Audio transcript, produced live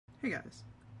Hey guys,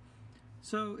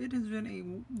 so it has been a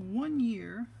 1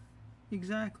 year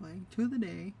exactly to the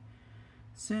day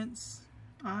since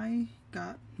I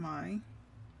got my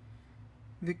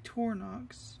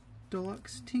Victorinox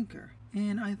Deluxe Tinker,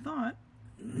 and I thought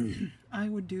I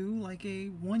would do like a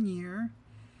 1 year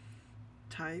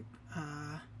type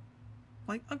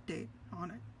like update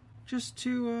on it, just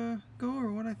to go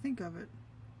over what I think of it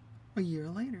a year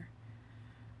later.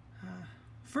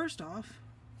 First off,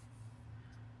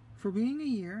 for being a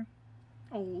year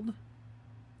old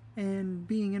and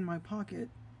being in my pocket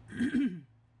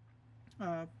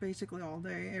basically all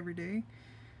day, every day,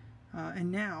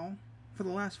 and now for the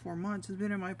last 4 months has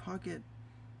been in my pocket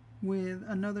with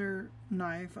another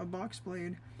knife, a box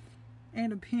blade,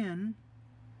 and a pin.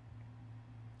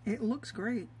 It looks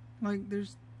great. Like,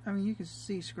 I mean, you can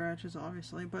see scratches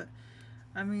obviously, but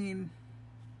I mean,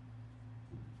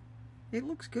 it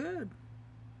looks good.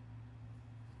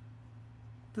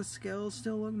 The scales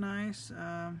still look nice,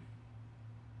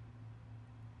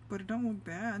 but it don't look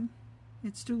bad.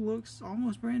 It still looks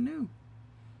almost brand new.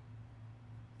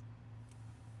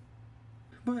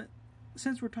 But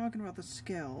since we're talking about the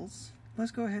scales,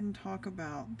 let's go ahead and talk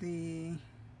about the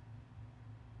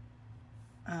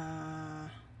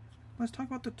let's talk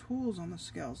about the tools on the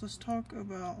scales. Let's start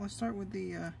with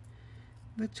the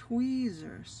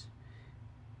tweezers.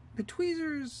 The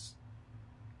tweezers,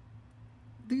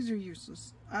 these are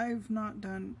useless. I've not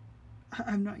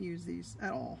used these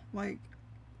at all. Like,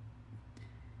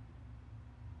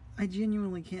 I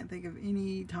genuinely can't think of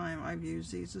any time I've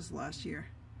used these this last year.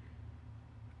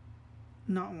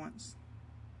 Not once.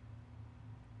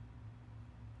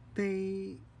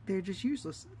 They're just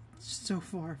useless so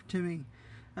far to me.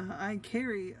 I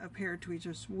carry a pair of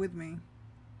tweezers with me,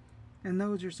 and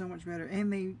those are so much better.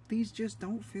 And these just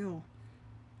don't feel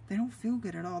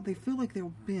good at all. They feel like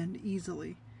they'll bend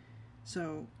easily.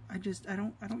 So I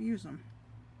don't use them.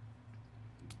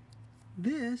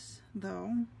 This,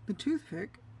 though, the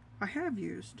toothpick, I have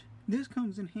used. This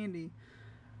comes in handy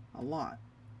a lot.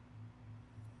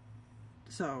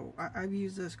 So I've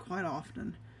used this quite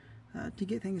often to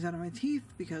get things out of my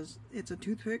teeth, because it's a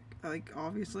toothpick, like,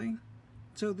 obviously.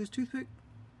 So this toothpick,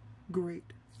 great,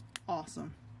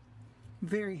 awesome,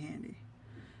 very handy.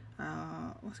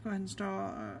 Let's go ahead and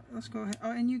start. Let's go ahead.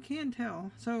 Oh, and you can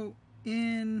tell. So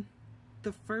in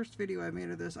the first video I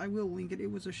made of this, I will link it. It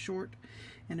was a short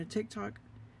and a TikTok.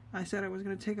 I said I was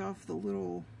going to take off the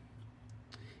little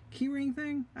keyring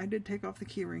thing. I did take off the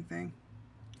keyring thing.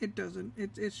 It doesn't.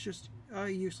 It's just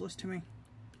useless to me.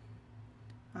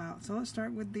 So let's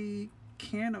start with the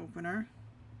can opener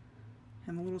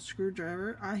and the little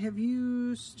screwdriver. I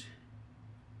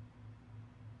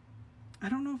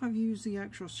don't know if I've used the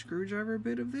actual screwdriver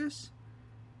bit of this,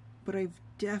 but I've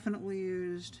definitely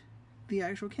used the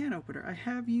actual can opener. I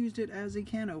have used it as a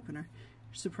can opener,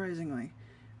 surprisingly.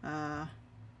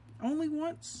 Only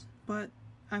once, but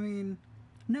I mean,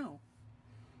 no,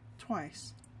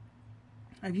 twice.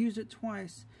 I've used it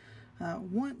twice.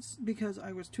 Once because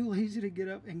I was too lazy to get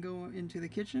up and go into the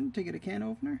kitchen to get a can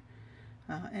opener.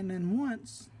 And then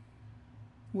once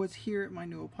was here at my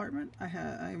new apartment.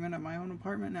 I'm in my own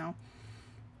apartment now,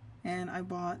 and I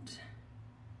bought,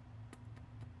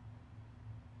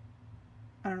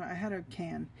 I don't know, I had a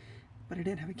can, but I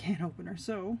didn't have a can opener,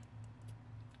 so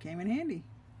it came in handy.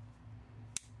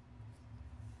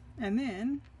 And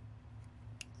then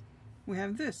we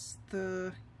have this,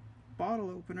 the bottle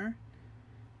opener,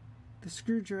 the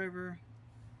screwdriver,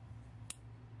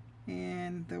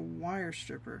 and the wire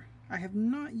stripper. I have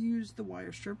not used the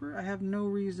wire stripper. I have no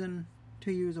reason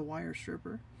to use a wire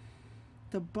stripper.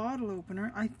 The bottle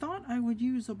opener, I thought I would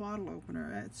use a bottle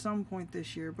opener at some point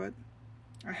this year, but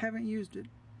I haven't used it.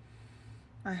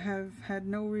 I have had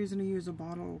no reason to use a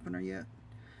bottle opener yet.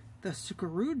 The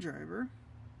screwdriver,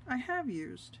 I have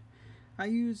used. I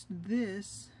used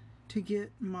this to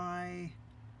get my,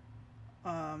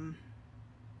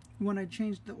 when I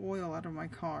changed the oil out of my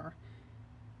car,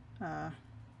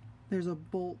 there's a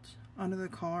bolt under the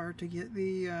car to get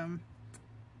the,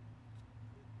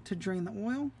 to drain the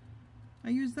oil. I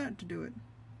use that to do it.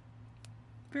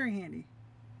 Very handy.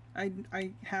 I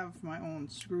have my own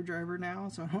screwdriver now,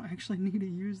 so I don't actually need to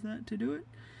use that to do it.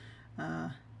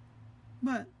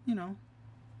 But, you know,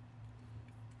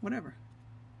 whatever.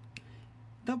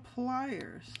 The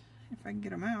pliers, if I can get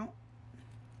them out.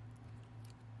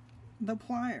 The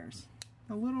pliers.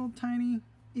 The little tiny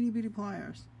itty bitty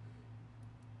pliers.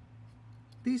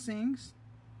 These things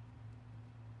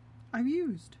I've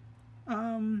used.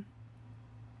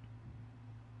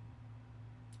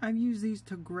 I've used these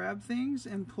to grab things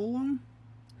and pull them.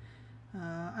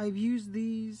 I've used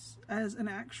these as an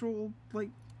actual,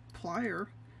 like, plier.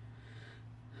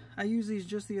 I used these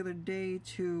just the other day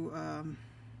to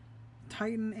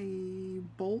tighten a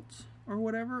bolt or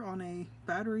whatever on a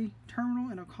battery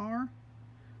terminal in a car.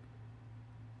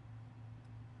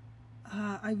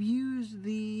 I've used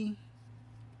the,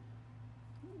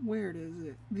 where is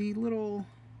it? The little,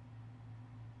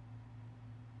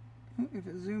 if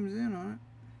it zooms in on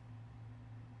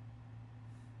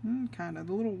it, kind of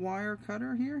the little wire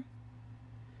cutter here.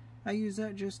 I used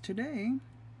that just today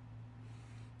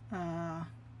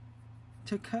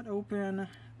to cut open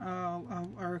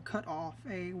or cut off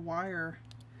a wire,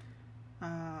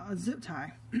 a zip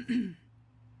tie.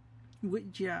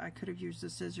 Which, yeah, I could have used the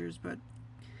scissors, but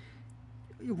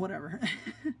whatever.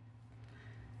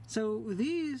 So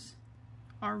these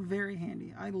are very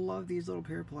handy. I love these little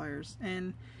pair of pliers,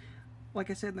 and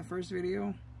like I said in the first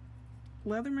video,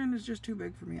 Leatherman is just too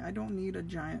big for me. I don't need a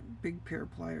giant big pair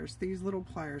of pliers. These little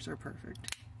pliers are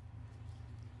perfect.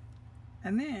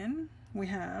 And then we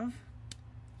have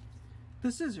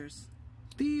the scissors.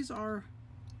 These are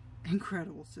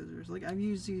incredible scissors. Like, I've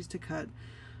used these to cut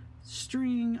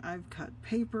string, I've cut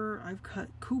paper, I've cut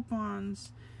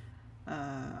coupons,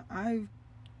 I've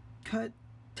cut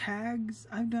tags.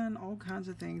 I've done all kinds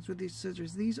of things with these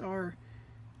scissors. These are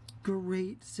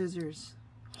great scissors.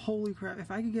 Holy crap,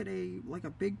 if I could get a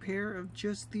big pair of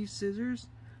just these scissors,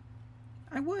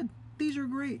 I would. These are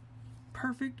great.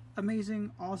 Perfect,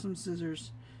 amazing, awesome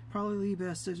scissors. Probably the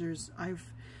best scissors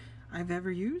I've ever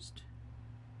used.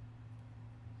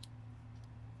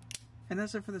 And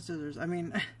that's it for the scissors. I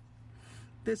mean,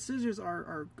 the scissors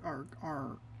are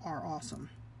awesome.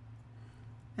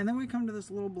 And then we come to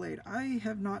this little blade. I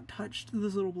have not touched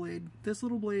this little blade. This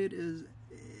little blade is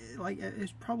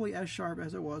it's probably as sharp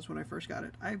as it was when I first got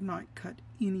it. I have not cut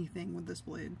anything with this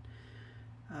blade.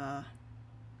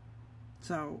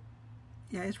 So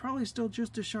yeah, it's probably still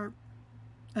just as sharp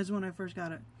as when I first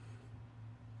got it.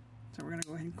 So we're gonna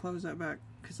go ahead and close that back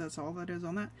because that's all that is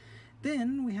on that.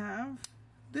 Then we have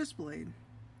this blade.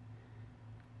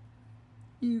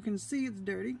 You can see it's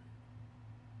dirty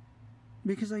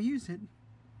because I use it.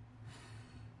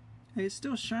 It's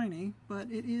still shiny, but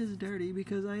it is dirty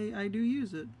because I do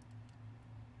use it.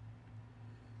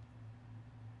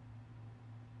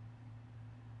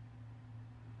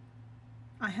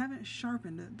 I haven't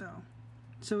sharpened it though,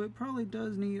 so it probably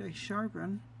does need a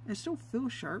sharpen. It still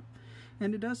feels sharp,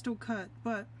 and it does still cut,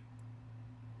 but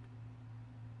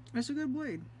it's a good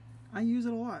blade. I use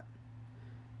it a lot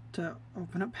to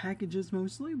open up packages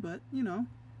mostly, but you know,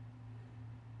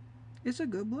 it's a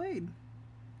good blade.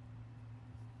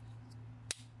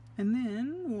 And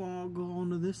then we'll go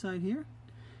on to this side here,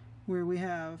 where we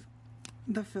have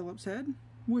the Phillips head,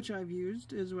 which I've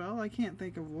used as well. I can't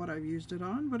think of what I've used it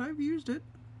on, but I've used it.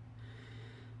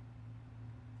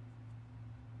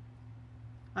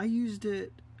 I used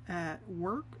it at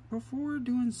work before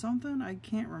doing something. I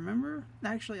can't remember.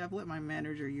 Actually, I've let my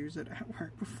manager use it at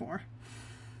work before.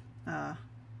 But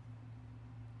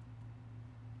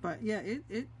yeah,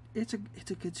 it's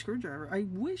a good screwdriver. I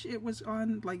wish it was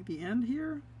on like the end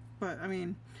here, but I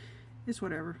mean, it's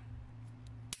whatever.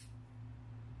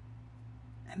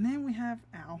 And then we have,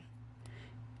 ow.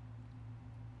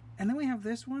 And then we have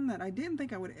this one that I didn't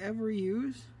think I would ever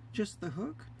use, just the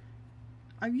hook.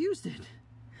 I've used it.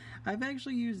 I've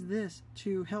actually used this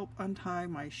to help untie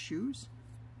my shoes.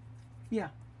 Yeah,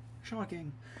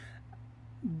 shocking.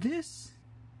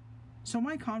 So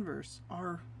my Converse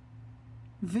are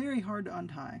very hard to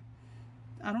untie.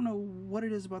 I don't know what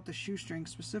it is about the shoestring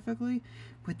specifically,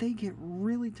 but they get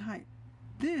really tight.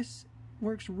 This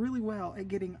works really well at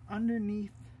getting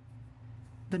underneath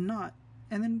the knot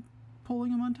and then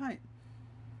pulling them untight.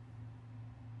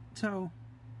 So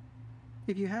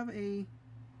if you have a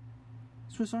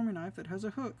Swiss Army knife that has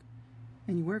a hook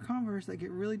and you wear Converse that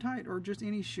get really tight, or just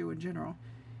any shoe in general,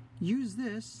 use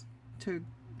this to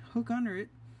hook under it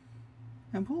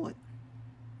and pull it.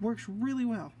 Works really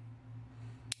well.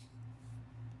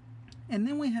 And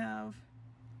then we have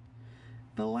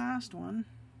the last one,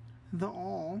 the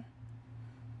awl.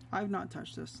 I've not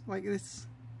touched this. Like, this,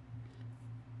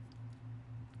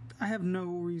 I have no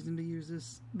reason to use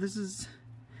this. This is,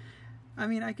 I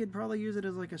mean, I could probably use it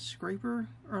as like a scraper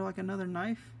or like another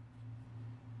knife,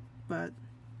 but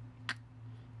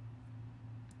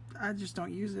I just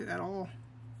don't use it at all.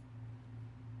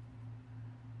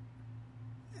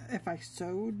 If I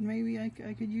sewed, maybe I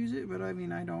could use it, but I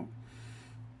mean, I don't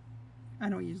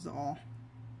use the awl.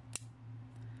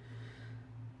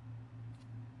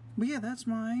 But yeah, that's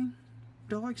my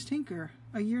Deluxe Tinker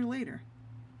a year later.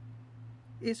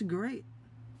 It's great.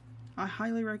 I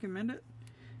highly recommend it.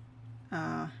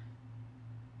 I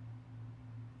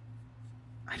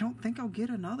I don't think I'll get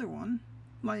another one.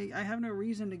 Like, I have no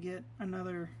reason to get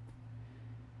another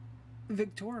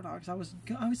Victorinox. I was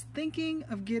thinking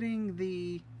of getting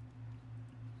the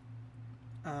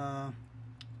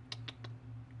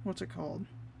what's it called?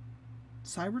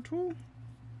 Cybertool?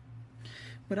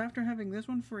 But after having this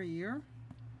one for a year,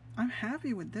 I'm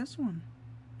happy with this one.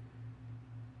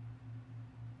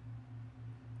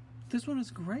 This one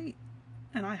is great,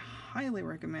 and I highly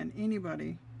recommend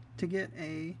anybody to get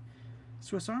a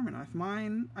Swiss Army knife.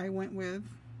 Mine, I went with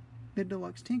the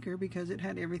Deluxe Tinker because it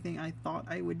had everything I thought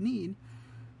I would need,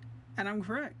 and I'm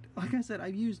correct. Like I said,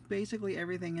 I've used basically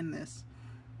everything in this.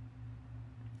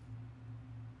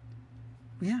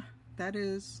 But yeah, that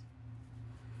is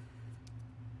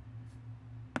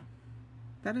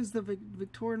the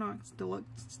Victorinox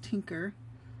Deluxe Tinker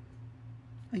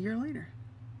a year later.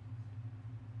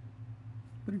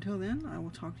 But until then, I will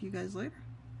talk to you guys later.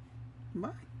 Bye.